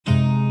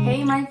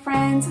Hey my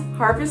friends,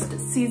 harvest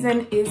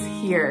season is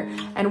here,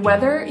 and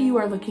whether you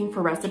are looking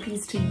for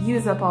recipes to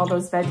use up all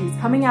those veggies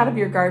coming out of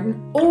your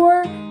garden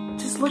or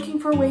just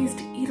looking for ways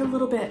to eat a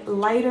little bit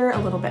lighter, a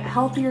little bit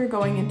healthier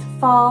going into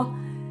fall,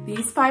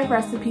 these 5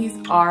 recipes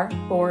are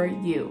for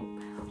you.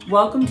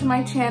 Welcome to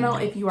my channel.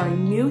 If you are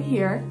new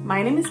here,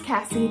 my name is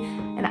Cassie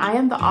and I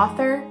am the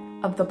author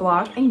of the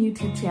blog and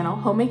YouTube channel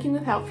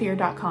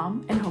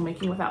HOMEMAKINGWithoutFear.com and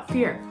Homemaking Without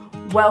Fear.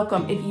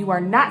 Welcome. If you are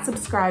not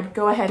subscribed,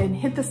 go ahead and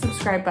hit the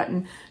subscribe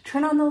button.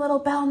 Turn on the little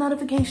bell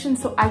notification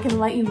so I can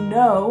let you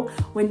know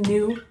when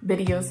new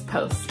videos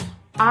post.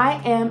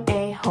 I am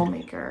a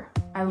homemaker.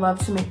 I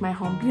love to make my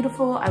home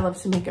beautiful. I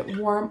love to make it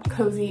warm,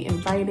 cozy,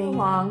 inviting,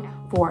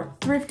 along for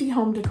thrifty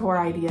home decor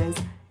ideas,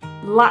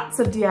 lots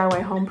of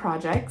DIY home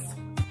projects,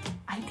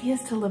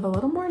 ideas to live a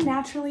little more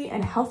naturally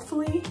and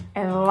healthfully,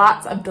 and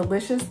lots of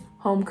delicious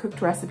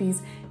home-cooked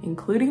recipes,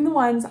 including the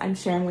ones I'm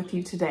sharing with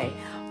you today.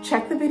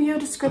 Check the video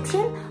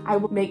description. I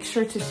will make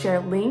sure to share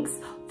links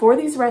for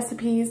these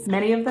recipes.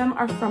 Many of them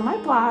are from my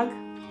blog.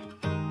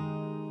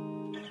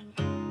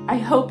 I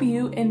hope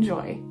you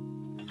enjoy.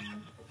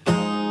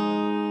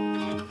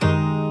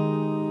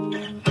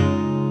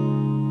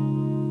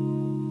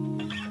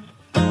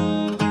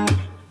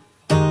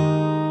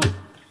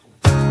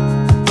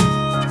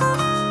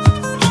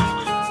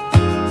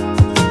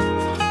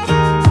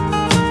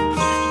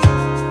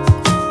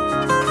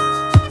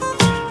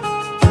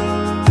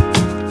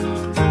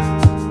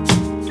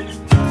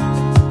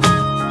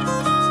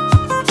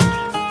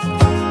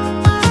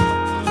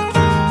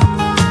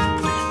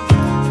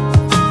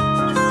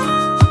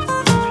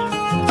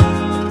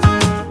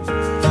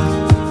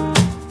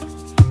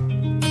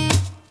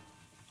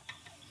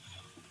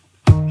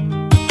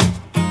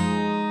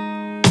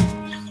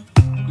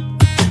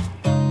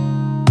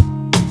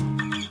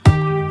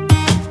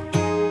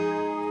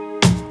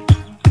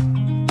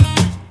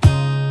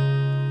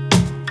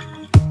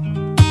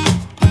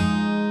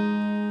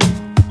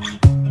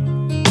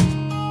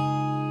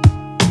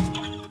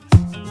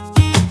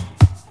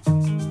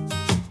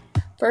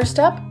 First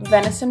up,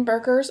 venison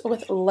burgers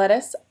with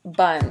lettuce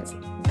buns.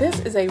 This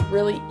is a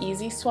really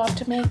easy swap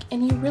to make,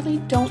 and you really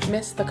don't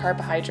miss the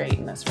carbohydrate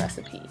in this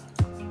recipe.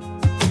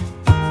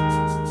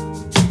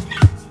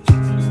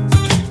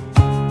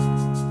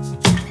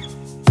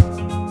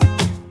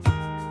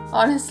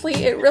 Honestly,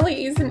 it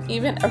really isn't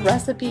even a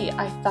recipe.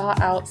 I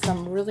thought out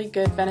some really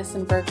good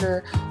venison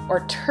burger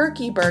or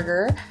turkey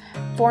burger,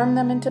 form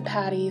them into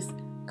patties,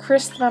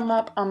 crisp them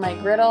up on my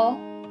griddle,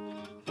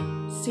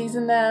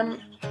 season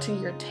them to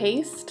your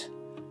taste,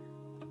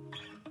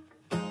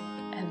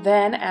 and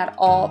then add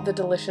all the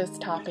delicious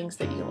toppings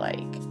that you like.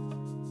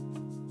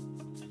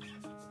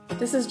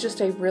 This is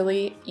just a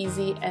really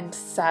easy and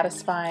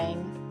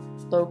satisfying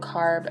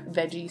low-carb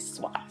veggie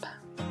swap.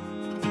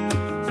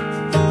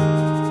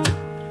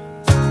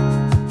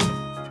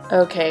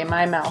 Okay,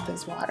 my mouth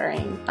is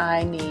watering.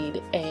 I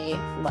need a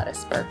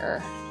lettuce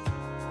burger.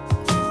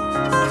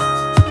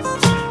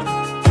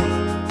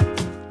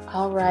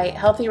 All right,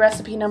 healthy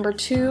recipe number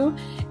 2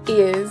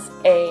 is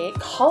a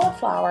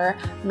cauliflower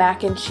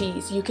mac and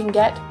cheese. You can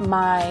get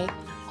my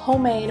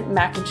homemade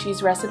mac and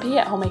cheese recipe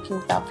at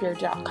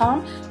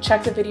HOMEMAKINGWithoutFear.com.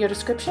 Check the video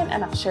description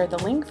and I'll share the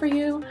link for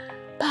you.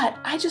 But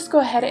I just go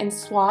ahead and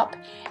swap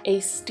a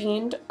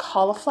steamed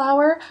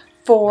cauliflower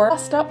for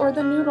pasta or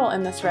the noodle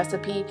in this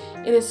recipe.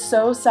 It is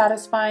so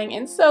satisfying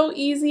and so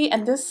easy,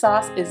 and this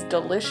sauce is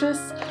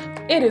delicious.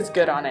 It is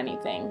good on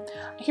anything.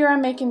 Here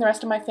I'm making the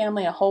rest of my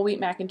family a whole wheat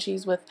mac and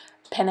cheese with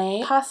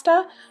penne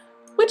pasta,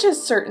 which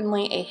is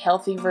certainly a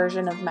healthy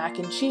version of mac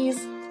and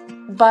cheese,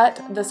 but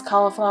this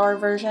cauliflower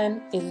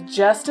version is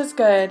just as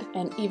good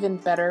and even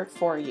better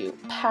for you.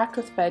 Packed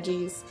with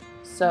veggies,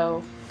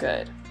 so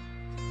good.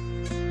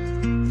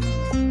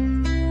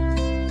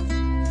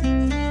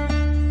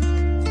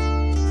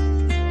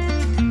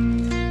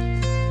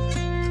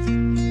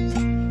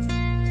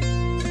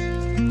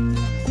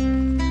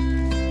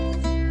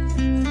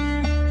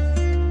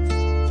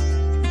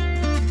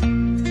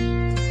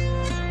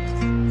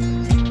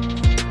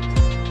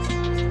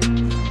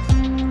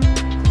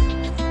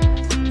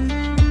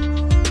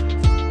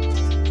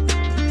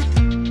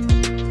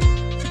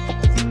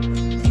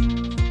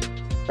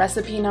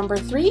 Recipe number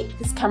 3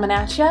 is coming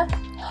at ya,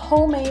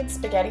 homemade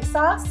spaghetti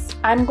sauce.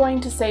 I'm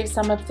going to save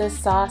some of this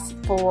sauce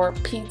for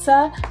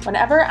pizza.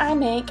 Whenever I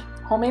make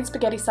homemade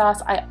spaghetti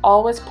sauce, I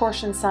always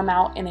portion some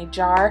out in a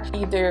jar,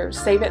 either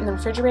save it in the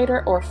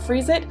refrigerator or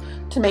freeze it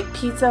to make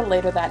pizza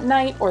later that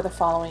night or the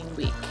following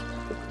week.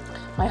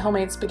 My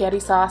homemade spaghetti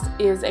sauce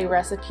is a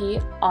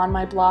recipe on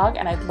my blog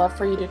and I'd love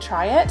for you to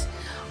try it.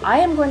 I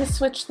am going to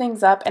switch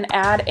things up and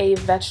add a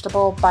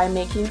vegetable by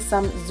making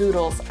some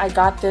zoodles. I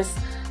got this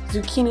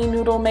zucchini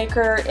noodle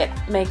maker. It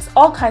makes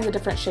all kinds of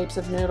different shapes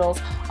of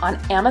noodles on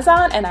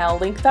Amazon, and I'll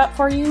link that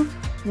for you.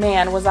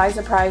 Man, was I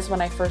surprised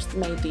when I first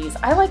made these.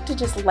 I like to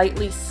just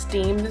lightly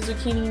steam the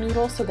zucchini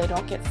noodles so they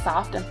don't get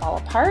soft and fall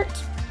apart.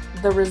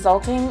 The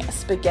resulting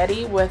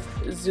spaghetti with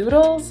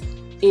zoodles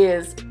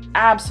is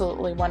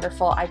absolutely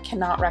wonderful. I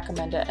cannot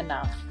recommend it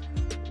enough.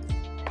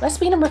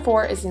 Recipe number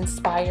 4 is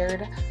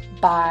inspired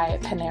by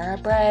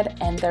Panera Bread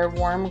and their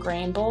warm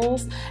grain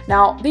bowls.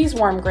 Now, these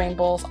warm grain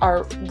bowls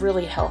are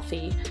really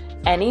healthy.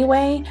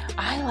 Anyway,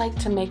 I like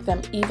to make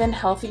them even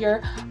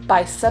healthier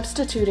by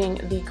substituting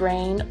the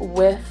grain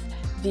with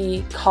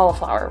the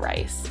cauliflower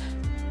rice.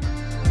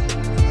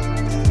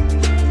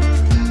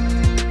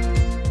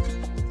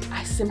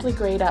 I simply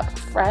grate up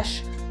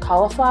fresh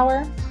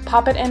cauliflower,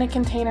 pop it in a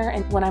container,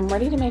 and when I'm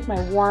ready to make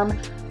my warm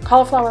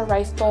cauliflower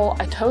rice bowl,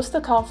 I toast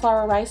the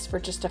cauliflower rice for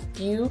just a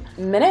few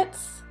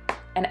minutes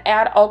and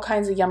add all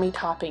kinds of yummy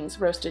toppings: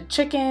 roasted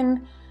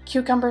chicken,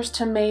 cucumbers,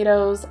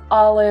 tomatoes,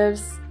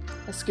 olives,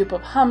 a scoop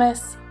of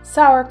hummus,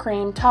 sour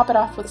cream, top it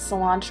off with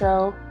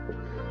cilantro.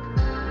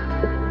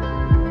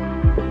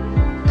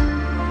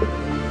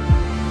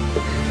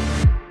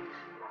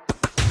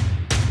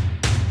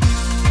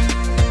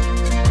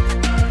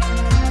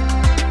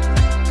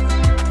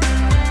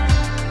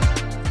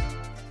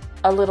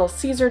 A little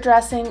Caesar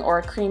dressing or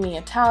a creamy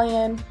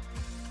Italian.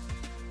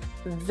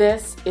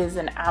 This is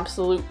an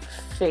absolute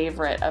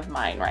favorite of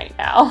mine right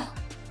now.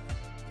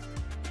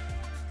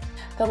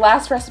 The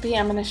last recipe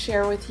I'm going to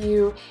share with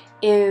you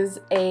is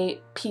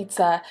a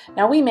pizza.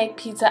 Now, we make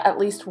pizza at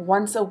least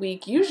once a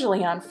week,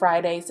 usually on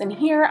Fridays, and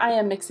here I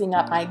am mixing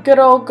up my good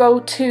old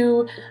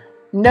go-to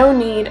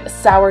no-knead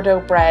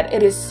sourdough bread.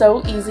 It is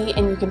so easy,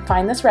 and you can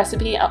find this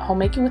recipe at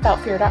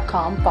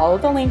homemakingwithoutfear.com. Follow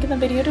the link in the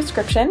video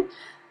description.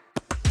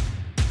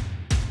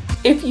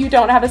 If you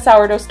don't have a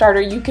sourdough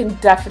starter, you can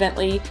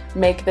definitely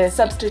make this,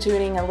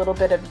 substituting a little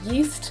bit of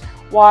yeast,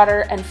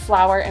 water, and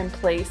flour in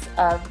place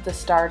of the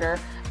starter.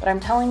 But I'm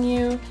telling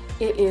you,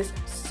 it is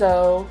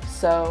so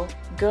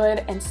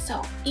good and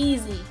so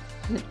easy.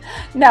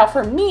 Now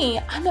for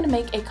me, I'm gonna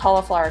make a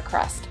cauliflower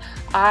crust.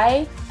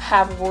 I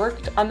have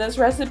worked on this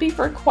recipe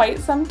for quite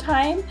some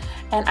time,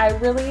 and I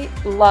really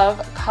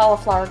love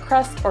cauliflower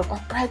crust or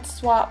bread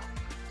swap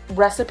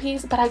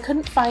recipes, but I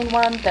couldn't find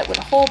one that would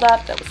hold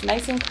up, that was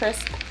nice and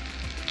crisp.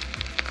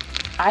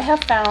 I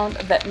have found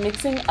that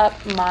mixing up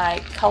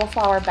my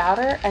cauliflower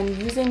batter and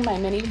using my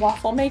mini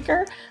waffle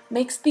maker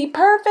makes the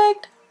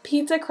perfect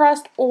pizza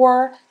crust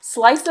or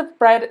slice of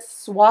bread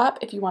swap.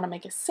 If you want to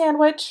make a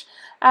sandwich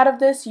out of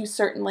this, you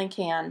certainly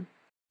can.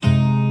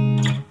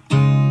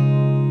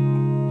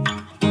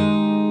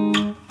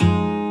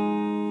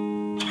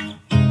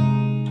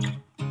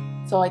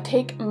 So I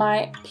take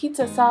my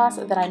pizza sauce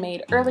that I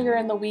made earlier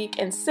in the week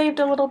and saved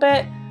a little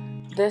bit.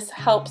 This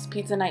helps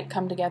pizza night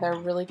come together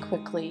really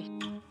quickly.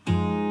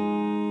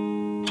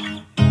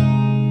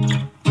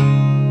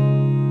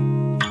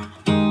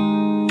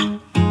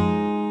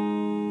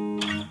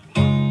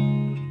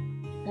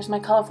 Here's my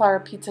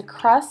cauliflower pizza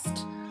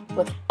crust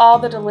with all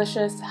the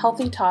delicious,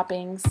 healthy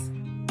toppings.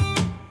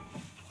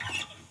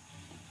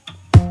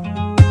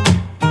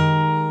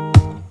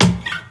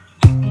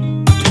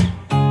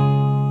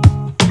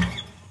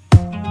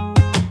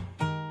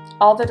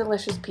 All the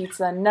delicious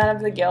pizza, none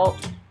of the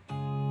guilt.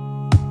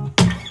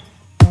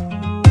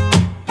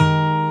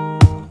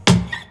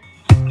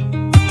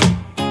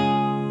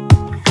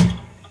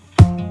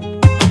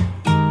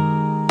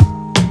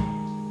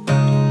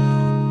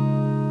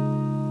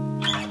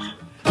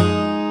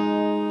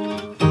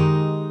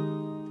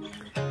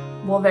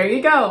 Well, there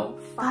you go.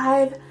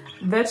 5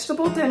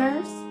 vegetable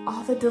dinners,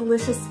 all the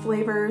delicious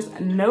flavors,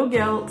 no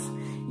guilt.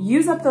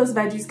 Use up those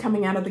veggies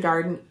coming out of the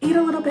garden. Eat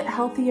a little bit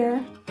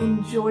healthier.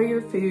 Enjoy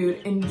your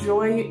food.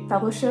 Enjoy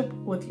fellowship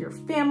with your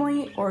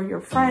family or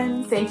your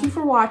friends. Thank you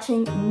for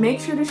watching.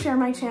 Make sure to share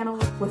my channel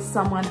with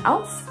someone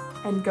else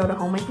and go to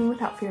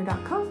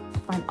homemakingwithoutfear.com to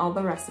find all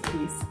the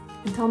recipes.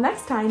 Until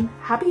next time,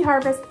 happy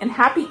harvest and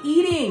happy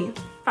eating.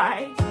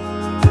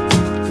 Bye.